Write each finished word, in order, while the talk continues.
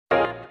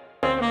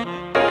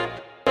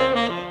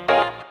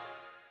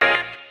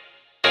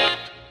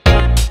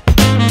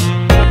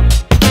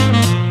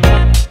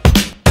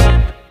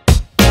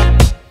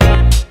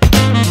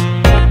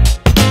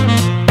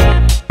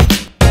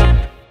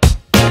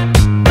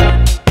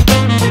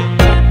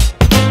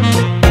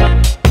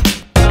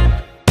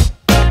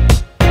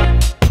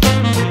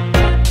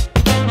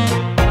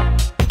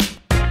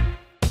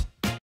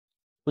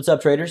What's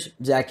up, traders?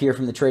 Zach here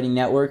from the Trading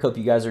Network. Hope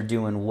you guys are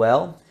doing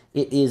well.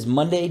 It is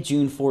Monday,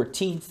 June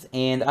 14th,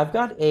 and I've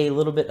got a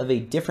little bit of a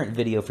different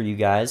video for you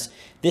guys.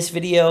 This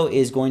video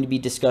is going to be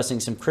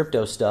discussing some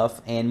crypto stuff,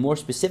 and more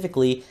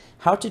specifically,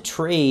 how to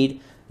trade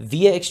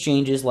via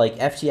exchanges like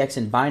FTX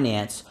and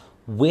Binance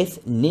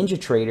with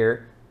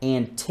NinjaTrader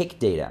and tick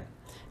data.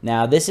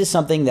 Now, this is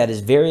something that is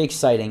very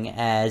exciting,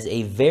 as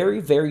a very,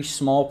 very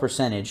small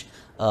percentage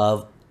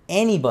of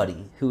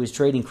anybody who is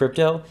trading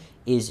crypto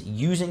is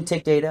using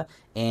tick data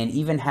and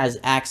even has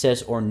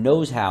access or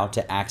knows how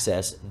to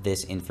access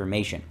this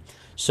information.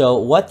 So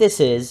what this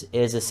is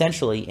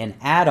essentially an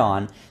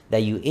add-on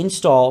that you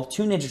install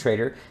to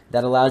NinjaTrader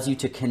that allows you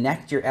to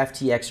connect your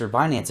FTX or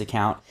Binance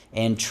account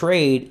and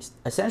trade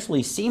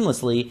essentially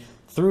seamlessly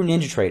through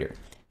NinjaTrader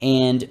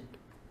and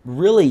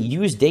really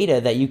use data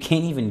that you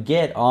can't even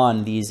get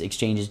on these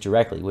exchanges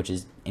directly, which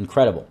is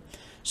incredible.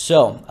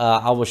 So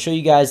I will show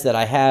you guys that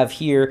I have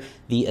here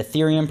the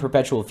Ethereum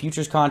perpetual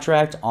futures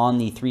contract on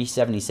the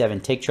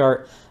 377 tick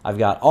chart. I've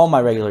got all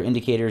my regular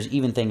indicators,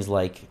 even things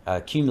like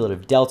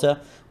cumulative delta,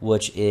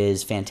 which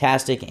is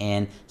fantastic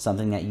and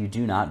something that you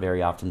do not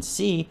very often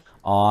see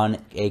on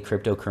a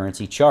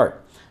cryptocurrency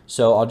chart.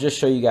 So I'll just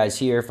show you guys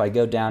here. If I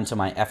go down to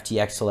my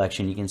FTX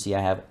selection, you can see I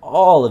have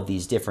all of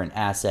these different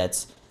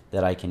assets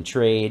that I can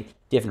trade,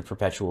 different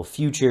perpetual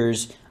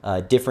futures,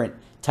 different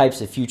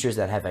types of futures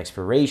that have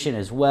expiration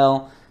as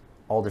well,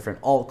 all different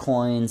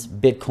altcoins,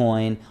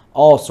 Bitcoin,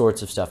 all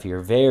sorts of stuff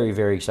here. Very,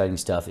 very exciting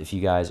stuff if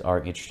you guys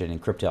are interested in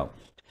crypto.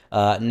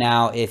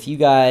 Now, if you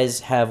guys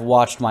have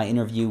watched my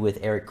interview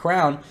with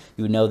Krown,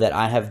 you would know that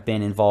I have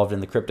been involved in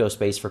the crypto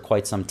space for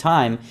quite some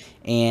time,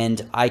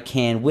 and I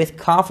can with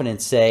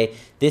confidence say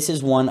this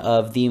is one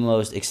of the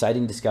most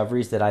exciting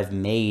discoveries that I've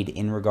made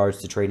in regards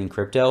to trading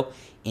crypto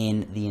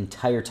in the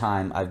entire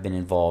time I've been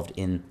involved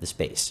in the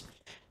space.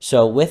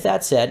 So with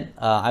that said,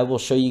 I will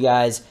show you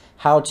guys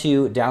how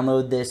to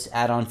download this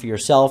add-on for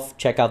yourself,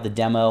 check out the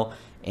demo,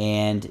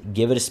 and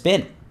give it a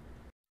spin.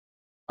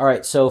 All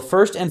right, so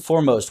first and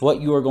foremost,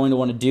 what you are going to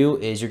want to do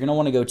is you're going to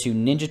want to go to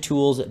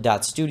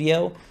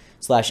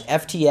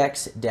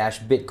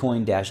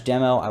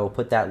ninjatools.studio/FTX-Bitcoin-demo. I will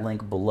put that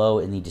link below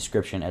in the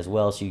description as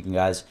well, so you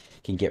guys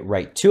can get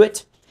right to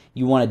it.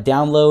 You want to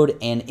download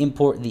and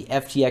import the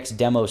FTX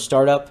demo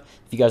startup.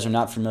 If you guys are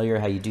not familiar,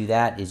 how you do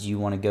that is you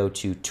want to go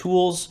to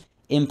Tools,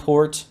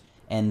 Import,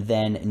 and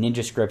then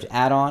NinjaScript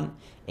add-on,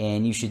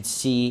 and you should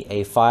see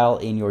a file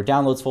in your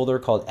downloads folder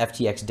called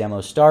FTX demo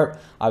start.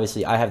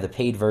 Obviously, I have the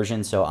paid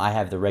version, so I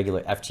have the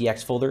regular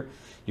FTX folder.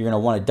 You're going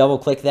to want to double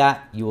click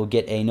that. You will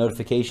get a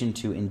notification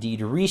to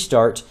indeed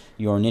restart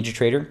your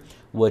NinjaTrader,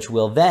 which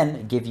will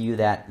then give you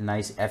that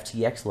nice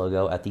FTX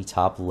logo at the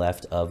top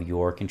left of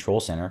your control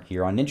center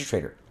here on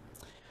NinjaTrader.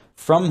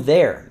 From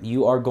there,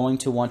 you are going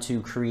to want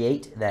to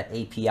create that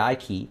API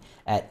key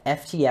at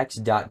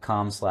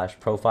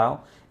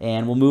ftx.com/profile,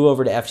 and we'll move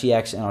over to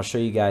FTX and I'll show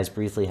you guys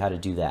briefly how to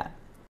do that.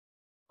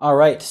 All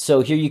right,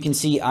 so here you can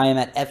see I am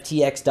at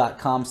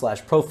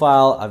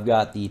ftx.com/profile. I've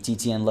got the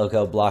TTN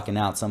logo blocking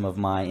out some of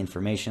my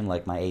information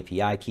like my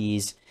API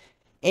keys.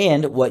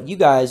 And what you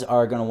guys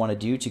are going to want to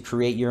do to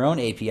create your own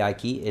API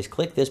key is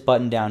click this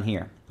button down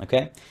here,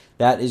 okay?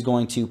 That is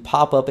going to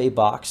pop up a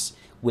box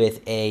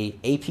with a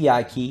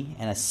API key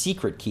and a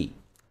secret key.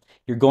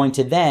 You're going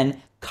to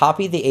then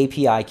copy the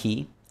API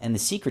key and the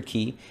secret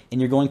key, and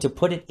you're going to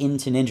put it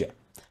into Ninja.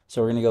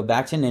 So we're going to go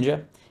back to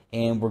Ninja,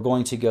 and we're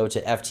going to go to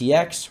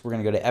FTX. We're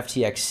going to go to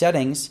FTX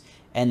settings,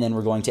 and then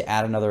we're going to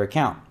add another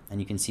account.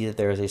 And you can see that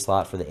there is a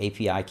slot for the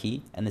API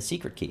key and the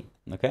secret key,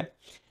 okay?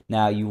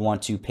 Now you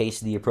want to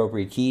paste the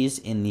appropriate keys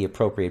in the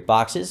appropriate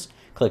boxes,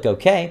 click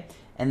OK,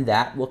 and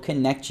that will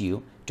connect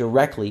you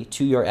directly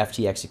to your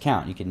FTX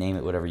account. You can name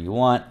it whatever you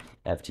want,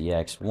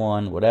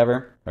 FTX1,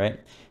 whatever, right?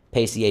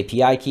 Paste the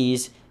API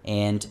keys,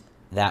 and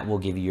that will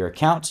give you your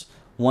account.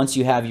 Once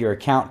you have your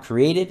account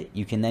created,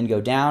 you can then go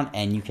down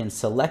and you can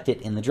select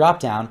it in the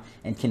dropdown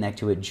and connect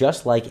to it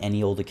just like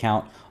any old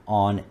account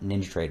on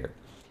NinjaTrader.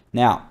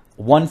 Now,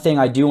 one thing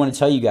I do want to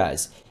tell you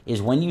guys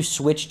is when you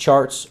switch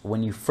charts,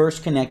 when you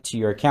first connect to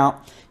your account,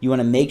 you want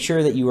to make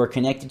sure that you are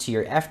connected to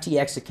your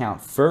FTX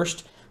account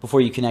first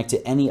before you connect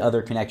to any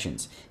other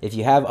connections. If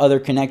you have other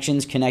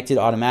connections connected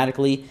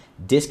automatically,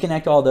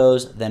 disconnect all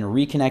those, then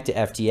reconnect to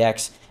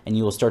FTX, and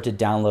you will start to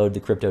download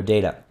the crypto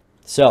data.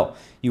 So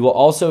you will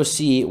also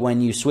see when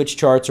you switch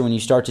charts or when you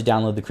start to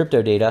download the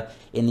crypto data,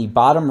 in the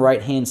bottom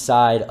right-hand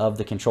side of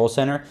the control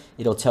center,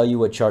 it'll tell you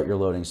what chart you're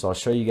loading. So I'll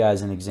show you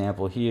guys an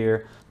example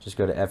here. Just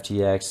go to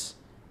FTX,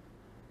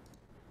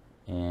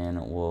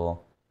 and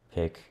we'll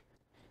pick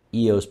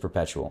EOS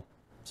Perpetual.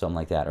 Something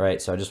like that,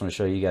 right? So I just want to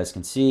show you guys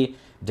can see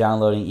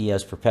downloading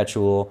EOS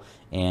Perpetual,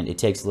 and it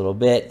takes a little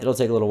bit. It'll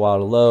take a little while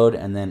to load,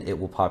 and then it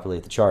will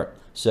populate the chart.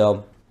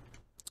 So,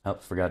 oh,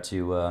 forgot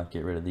to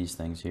get rid of these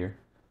things here.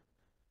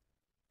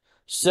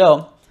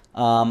 So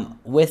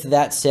With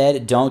that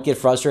said, don't get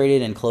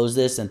frustrated and close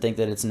this and think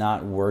that it's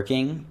not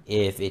working.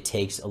 If it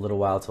takes a little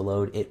while to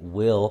load, it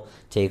will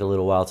take a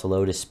little while to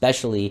load,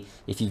 especially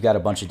if you've got a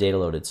bunch of data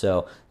loaded.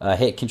 So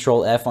hit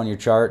Control F on your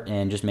chart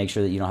and just make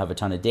sure that you don't have a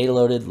ton of data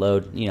loaded.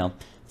 Load,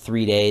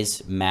 3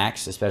 days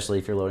max, especially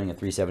if you're loading a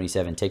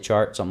 377 tick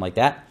chart, something like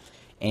that,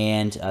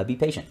 and be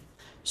patient.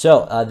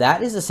 So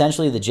that is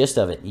essentially the gist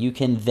of it. You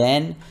can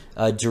then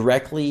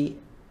directly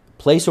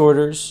place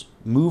orders,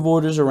 move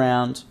orders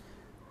around,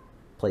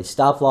 place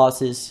stop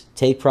losses,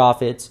 take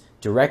profits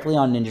directly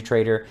on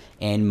NinjaTrader,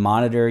 and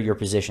monitor your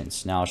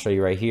positions. Now I'll show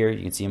you right here.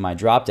 You can see in my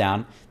drop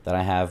down that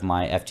I have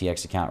my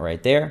FTX account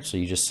right there. So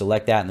you just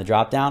select that in the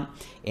drop down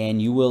and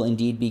you will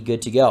indeed be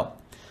good to go.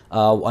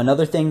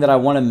 Another thing that I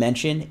want to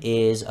mention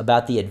is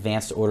about the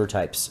advanced order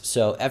types.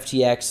 So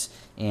FTX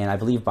and I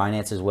believe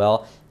Binance as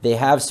well, they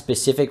have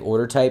specific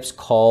order types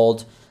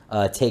called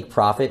take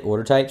profit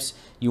order types.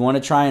 You want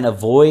to try and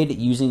avoid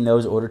using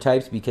those order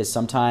types because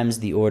sometimes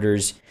the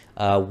orders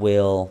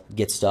will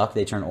get stuck.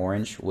 They turn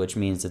orange, which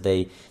means that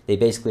they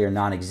basically are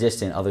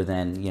non-existent other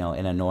than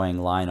an annoying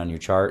line on your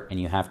chart, and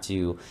you have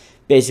to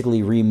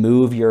basically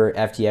remove your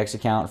FTX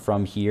account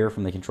from here,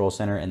 from the control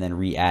center, and then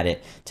re-add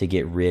it to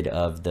get rid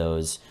of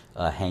those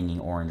hanging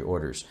orange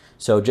orders.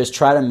 So just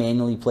try to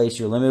manually place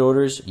your limit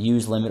orders,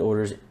 use limit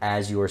orders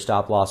as your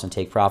stop loss and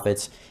take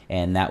profits,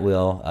 and that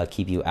will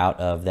keep you out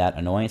of that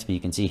annoyance. But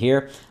you can see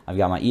here, I've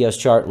got my EOS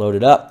chart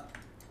loaded up,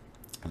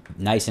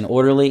 nice and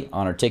orderly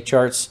on our tick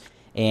charts.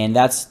 And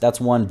that's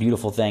one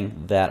beautiful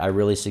thing that I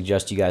really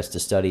suggest you guys to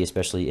study,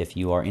 especially if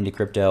you are into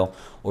crypto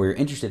or you're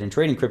interested in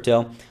trading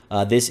crypto.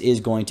 This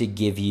is going to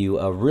give you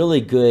a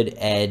really good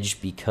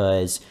edge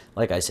because,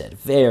 like I said,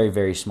 very,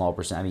 very small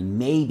percent. I mean,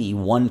 maybe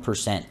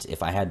 1%,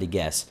 if I had to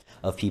guess,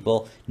 of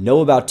people know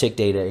about tick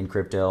data in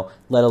crypto,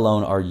 let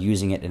alone are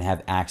using it and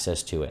have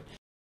access to it.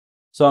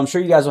 So I'm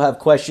sure you guys will have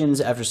questions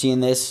after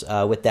seeing this.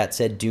 With that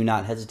said, do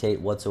not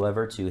hesitate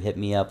whatsoever to hit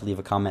me up, leave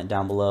a comment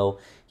down below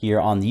here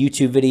on the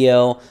YouTube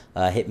video,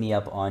 hit me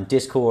up on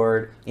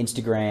Discord,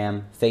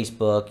 Instagram,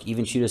 Facebook,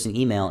 even shoot us an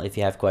email if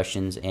you have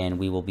questions, and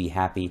we will be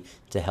happy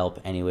to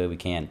help any way we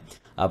can.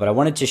 But I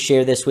wanted to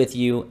share this with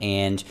you,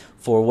 and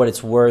for what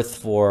it's worth,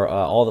 for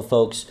all the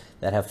folks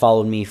that have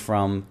followed me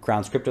from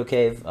Krown's Crypto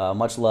Cave,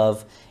 much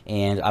love,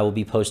 and I will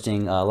be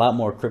posting a lot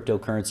more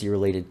cryptocurrency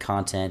related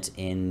content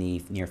in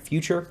the near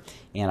future,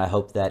 and I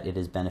hope that it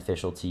is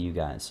beneficial to you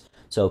guys.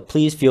 So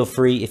please feel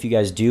free, if you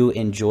guys do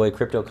enjoy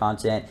crypto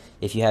content,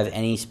 if you have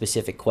any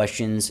specific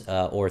questions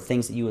or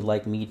things that you would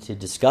like me to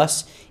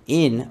discuss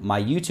in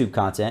my YouTube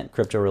content,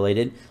 crypto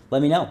related,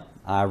 let me know.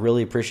 I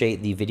really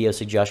appreciate the video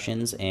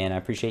suggestions, and I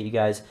appreciate you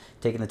guys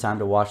taking the time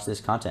to watch this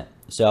content.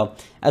 So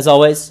as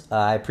always,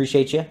 I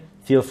appreciate you.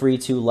 Feel free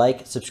to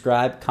like,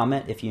 subscribe,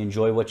 comment if you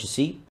enjoy what you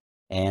see,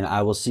 and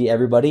I will see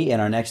everybody in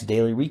our next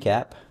daily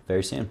recap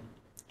very soon.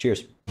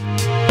 Cheers.